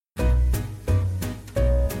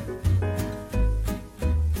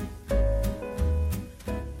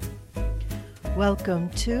Welcome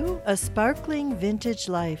to A Sparkling Vintage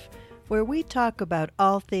Life, where we talk about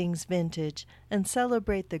all things vintage and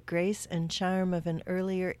celebrate the grace and charm of an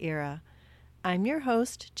earlier era. I'm your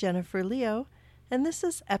host, Jennifer Leo, and this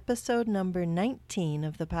is episode number 19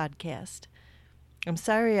 of the podcast. I'm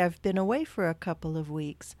sorry I've been away for a couple of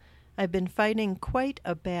weeks. I've been fighting quite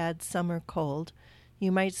a bad summer cold.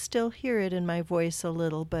 You might still hear it in my voice a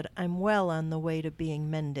little, but I'm well on the way to being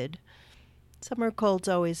mended. Summer colds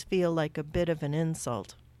always feel like a bit of an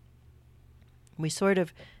insult. We sort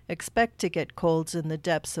of expect to get colds in the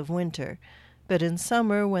depths of winter, but in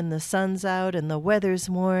summer, when the sun's out and the weather's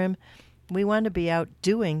warm, we want to be out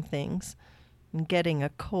doing things, and getting a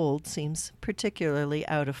cold seems particularly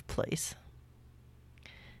out of place.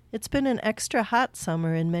 It's been an extra hot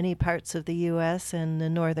summer in many parts of the U.S. and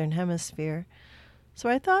the Northern Hemisphere, so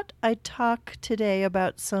I thought I'd talk today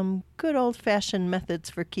about some good old-fashioned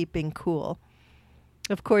methods for keeping cool.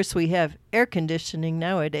 Of course, we have air conditioning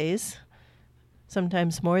nowadays,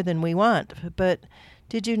 sometimes more than we want, but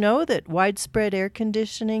did you know that widespread air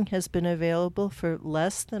conditioning has been available for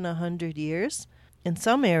less than 100 years? In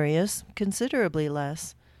some areas, considerably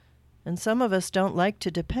less. And some of us don't like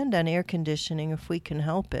to depend on air conditioning if we can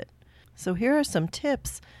help it. So here are some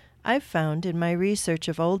tips I've found in my research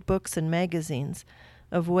of old books and magazines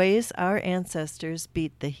of ways our ancestors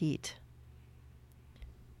beat the heat.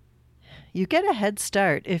 You get a head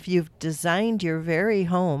start if you've designed your very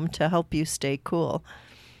home to help you stay cool.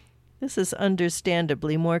 This is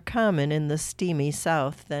understandably more common in the steamy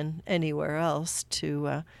South than anywhere else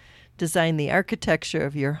to design the architecture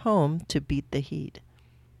of your home to beat the heat.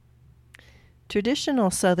 Traditional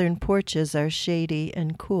southern porches are shady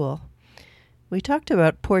and cool. We talked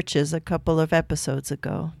about porches a couple of episodes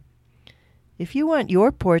ago. If you want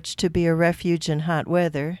your porch to be a refuge in hot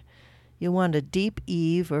weather, you'll want a deep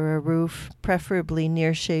eave or a roof, preferably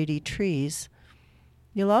near shady trees.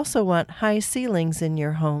 You'll also want high ceilings in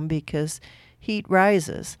your home because heat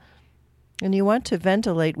rises, and you want to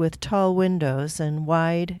ventilate with tall windows and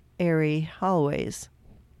wide, airy hallways.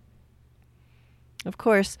 Of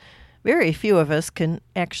course, very few of us can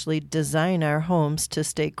actually design our homes to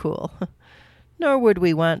stay cool. Nor would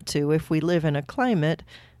we want to if we live in a climate,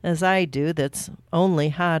 as I do, that's only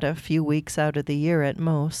hot a few weeks out of the year at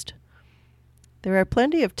most. There are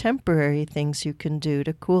plenty of temporary things you can do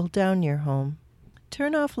to cool down your home.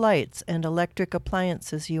 Turn off lights and electric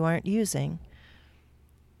appliances you aren't using.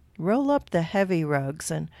 Roll up the heavy rugs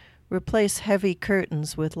and replace heavy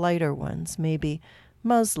curtains with lighter ones, maybe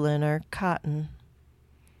muslin or cotton.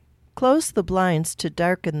 Close the blinds to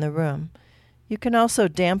darken the room. You can also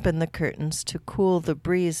dampen the curtains to cool the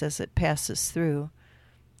breeze as it passes through.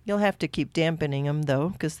 You'll have to keep dampening them, though,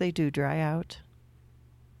 because they do dry out.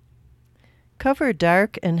 Cover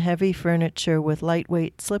dark and heavy furniture with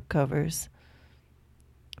lightweight slipcovers.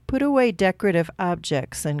 Put away decorative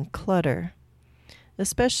objects and clutter,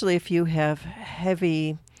 especially if you have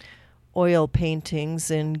heavy oil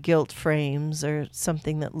paintings in gilt frames or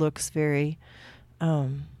something that looks very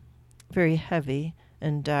heavy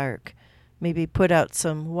and dark. Maybe put out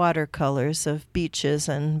some watercolors of beaches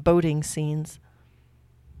and boating scenes.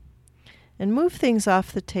 And move things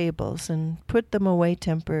off the tables and put them away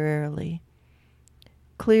temporarily.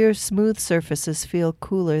 Clear, smooth surfaces feel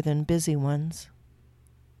cooler than busy ones.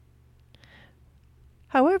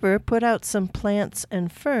 However, put out some plants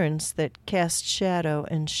and ferns that cast shadow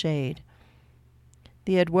and shade.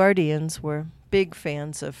 The Edwardians were big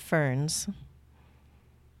fans of ferns.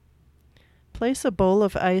 Place a bowl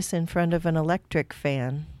of ice in front of an electric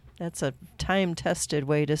fan. That's a time-tested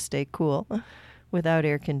way to stay cool without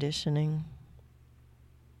air conditioning.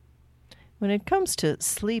 When it comes to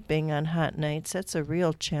sleeping on hot nights, that's a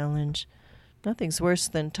real challenge. Nothing's worse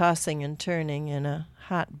than tossing and turning in a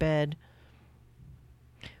hot bed.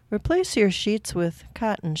 Replace your sheets with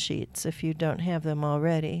cotton sheets if you don't have them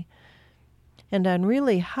already. And on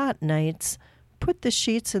really hot nights, put the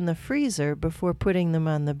sheets in the freezer before putting them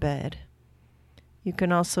on the bed. You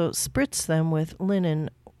can also spritz them with linen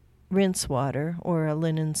rinse water or a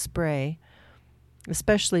linen spray,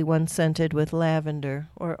 especially one scented with lavender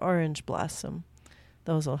or orange blossom.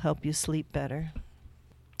 Those will help you sleep better.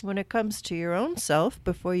 When it comes to your own self,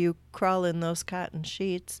 before you crawl in those cotton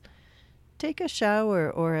sheets, take a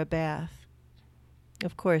shower or a bath.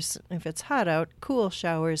 Of course, if it's hot out, cool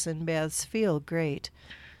showers and baths feel great.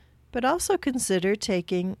 But also consider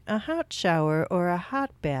taking a hot shower or a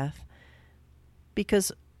hot bath,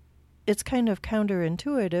 because it's kind of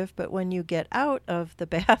counterintuitive, but when you get out of the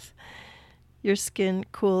bath, your skin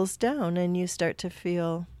cools down and you start to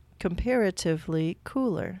feel comparatively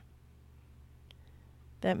cooler.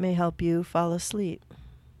 That may help you fall asleep.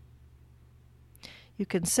 You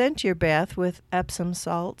can scent your bath with Epsom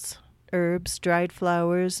salts, herbs, dried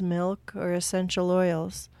flowers, milk, or essential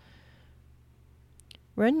oils.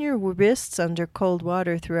 Run your wrists under cold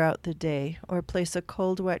water throughout the day, or place a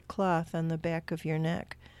cold, wet cloth on the back of your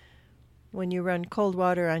neck. When you run cold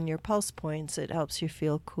water on your pulse points, it helps you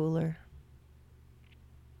feel cooler.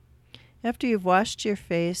 After you've washed your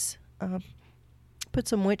face, put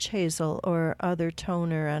some witch hazel or other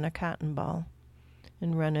toner on a cotton ball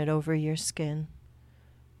and run it over your skin.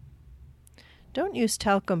 Don't use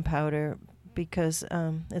talcum powder because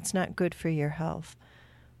it's not good for your health.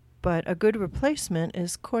 But a good replacement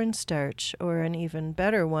is cornstarch, or an even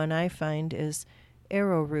better one I find is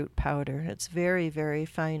arrowroot powder. It's very, very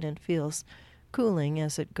fine and feels cooling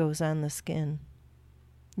as it goes on the skin.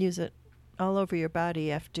 Use it all over your body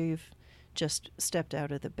after you've just stepped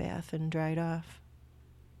out of the bath and dried off.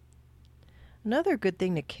 Another good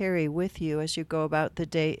thing to carry with you as you go about the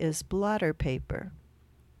day is blotter paper.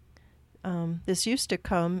 This used to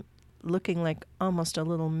come looking like almost a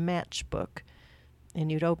little matchbook,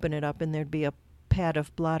 and you'd open it up and there'd be a pad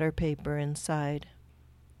of blotter paper inside.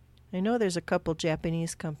 I know there's a couple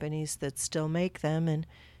Japanese companies that still make them, and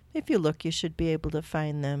if you look, you should be able to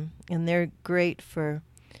find them. And they're great for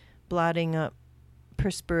blotting up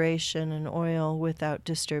perspiration and oil without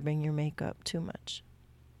disturbing your makeup too much.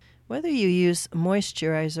 Whether you use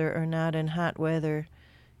moisturizer or not in hot weather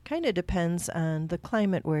kind of depends on the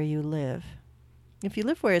climate where you live. If you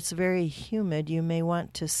live where it's very humid, you may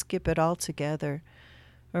want to skip it altogether,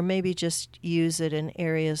 or maybe just use it in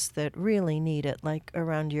areas that really need it, like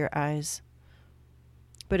around your eyes.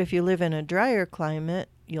 But if you live in a drier climate,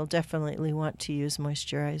 you'll definitely want to use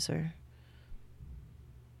moisturizer.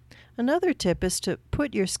 Another tip is to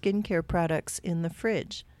put your skincare products in the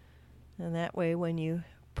fridge, and that way when you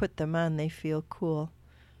put them on, they feel cool.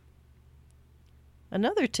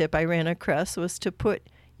 Another tip I ran across was to put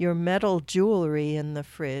your metal jewelry in the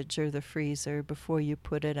fridge or the freezer before you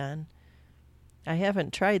put it on. I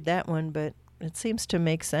haven't tried that one, but it seems to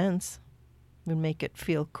make sense and make it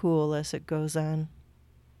feel cool as it goes on.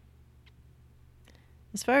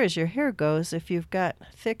 As far as your hair goes, if you've got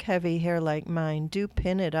thick, heavy hair like mine, do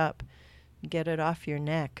pin it up and get it off your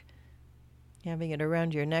neck. Having it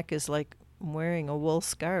around your neck is like wearing a wool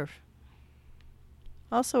scarf.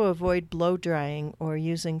 Also avoid blow drying or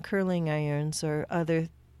using curling irons or other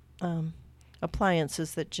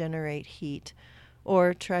appliances that generate heat,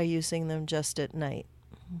 or try using them just at night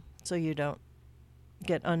so you don't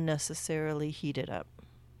get unnecessarily heated up.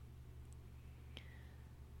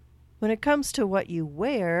 When it comes to what you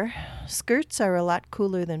wear, skirts are a lot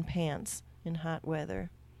cooler than pants in hot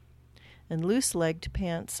weather, and loose-legged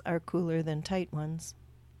pants are cooler than tight ones.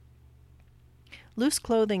 Loose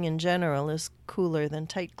clothing in general is cooler than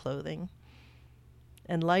tight clothing,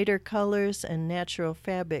 and lighter colors and natural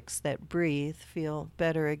fabrics that breathe feel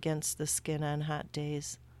better against the skin on hot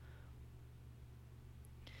days.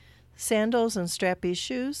 Sandals and strappy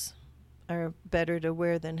shoes are better to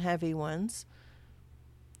wear than heavy ones.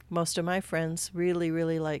 Most of my friends really,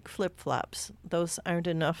 really like flip-flops. Those aren't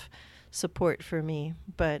enough support for me,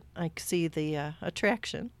 but I see the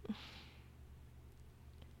attraction.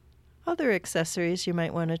 Other accessories you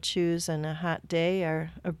might want to choose on a hot day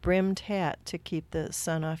are a brimmed hat to keep the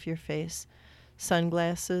sun off your face,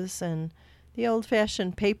 sunglasses, and the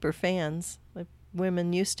old-fashioned paper fans that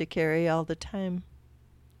women used to carry all the time.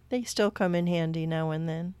 They still come in handy now and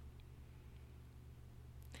then.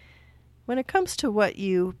 When it comes to what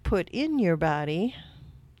you put in your body,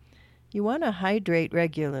 you want to hydrate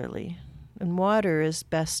regularly, and water is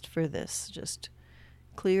best for this, just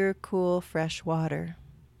clear, cool, fresh water.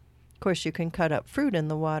 Of course, you can cut up fruit in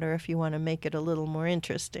the water if you want to make it a little more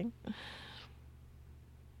interesting.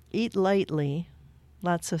 Eat lightly,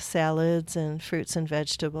 lots of salads and fruits and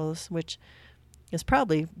vegetables, which is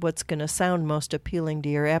probably what's going to sound most appealing to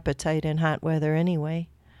your appetite in hot weather anyway.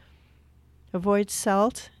 Avoid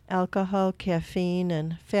salt, alcohol, caffeine,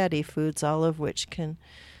 and fatty foods, all of which can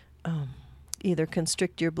either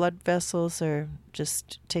constrict your blood vessels or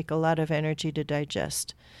just take a lot of energy to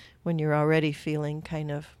digest when you're already feeling kind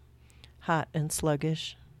of hot and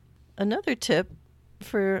sluggish. Another tip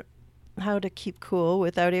for how to keep cool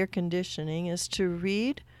without air conditioning is to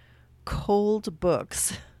read cold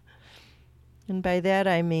books. And by that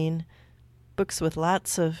I mean books with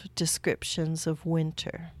lots of descriptions of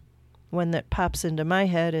winter. One that pops into my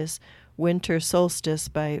head is Winter Solstice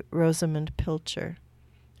by Rosamund Pilcher.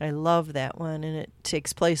 I love that one, and it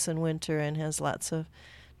takes place in winter and has lots of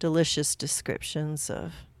delicious descriptions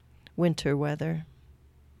of winter weather.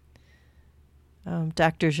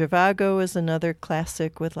 Dr. Zhivago is another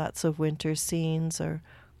classic with lots of winter scenes, or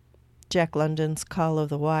Jack London's Call of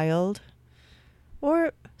the Wild,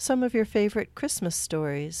 or some of your favorite Christmas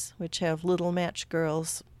stories, which have little match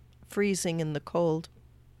girls freezing in the cold.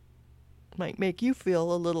 Might make you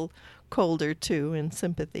feel a little colder, too, in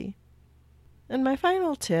sympathy. And my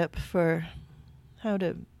final tip for how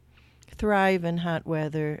to thrive in hot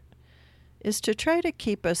weather is to try to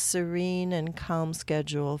keep a serene and calm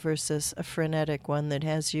schedule versus a frenetic one that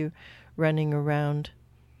has you running around.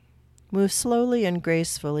 Move slowly and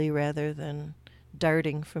gracefully rather than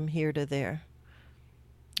darting from here to there.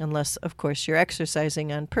 Unless, of course, you're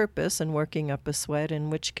exercising on purpose and working up a sweat, in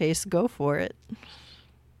which case, go for it.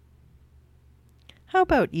 How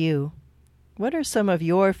about you? What are some of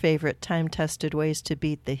your favorite time-tested ways to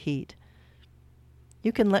beat the heat?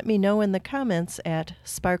 You can let me know in the comments at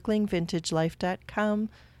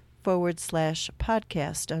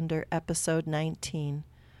sparklingvintagelife.com/podcast under episode 19.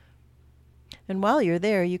 And while you're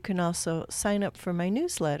there, you can also sign up for my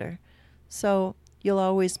newsletter, so you'll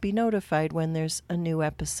always be notified when there's a new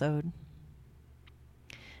episode.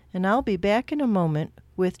 And I'll be back in a moment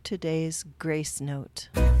with today's Grace Note.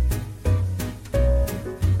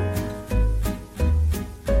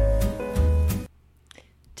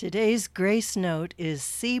 Today's Grace Note is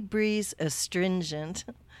Sea Breeze Astringent.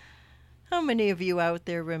 How many of you out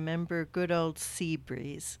there remember good old Sea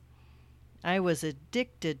Breeze? I was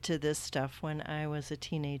addicted to this stuff when I was a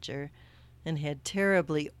teenager and had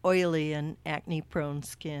terribly oily and acne-prone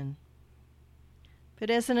skin. But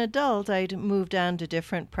as an adult, I'd moved on to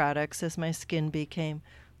different products as my skin became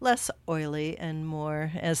less oily and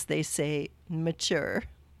more, as they say, mature.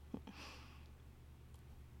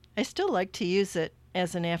 I still like to use it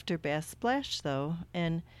as an after-bath splash, though,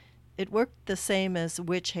 and it worked the same as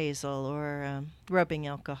witch hazel or rubbing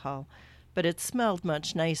alcohol, but it smelled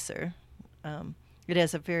much nicer. It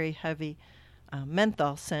has a very heavy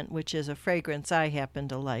menthol scent, which is a fragrance I happen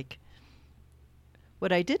to like.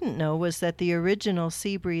 What I didn't know was that the original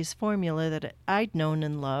Sea Breeze formula that I'd known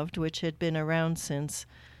and loved, which had been around since,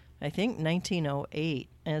 I think, 1908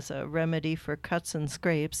 as a remedy for cuts and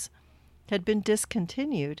scrapes, had been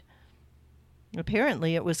discontinued.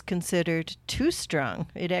 Apparently, it was considered too strong.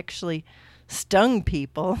 It actually stung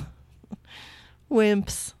people.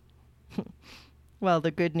 Wimps. Well,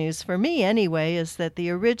 the good news for me, anyway, is that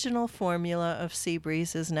the original formula of Sea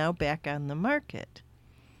Breeze is now back on the market.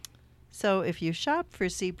 So if you shop for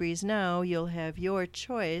Sea Breeze now, you'll have your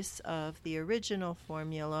choice of the original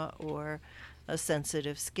formula or a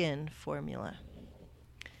sensitive skin formula.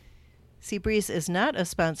 Sea Breeze is not a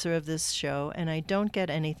sponsor of this show, and I don't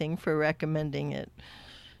get anything for recommending it.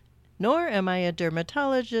 Nor am I a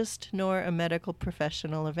dermatologist, nor a medical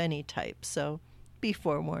professional of any type, so be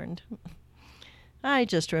forewarned. I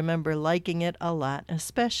just remember liking it a lot,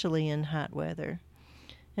 especially in hot weather.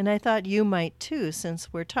 And I thought you might too,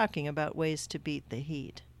 since we're talking about ways to beat the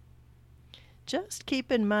heat. Just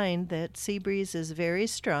keep in mind that Sea Breeze is very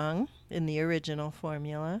strong in the original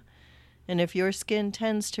formula, and if your skin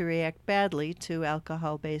tends to react badly to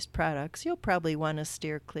alcohol-based products, you'll probably want to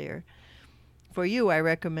steer clear. For you, I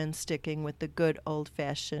recommend sticking with the good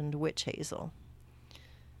old-fashioned witch hazel.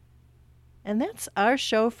 And that's our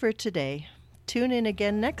show for today. Tune in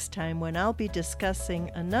again next time when I'll be discussing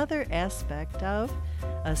another aspect of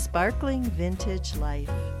a sparkling vintage life.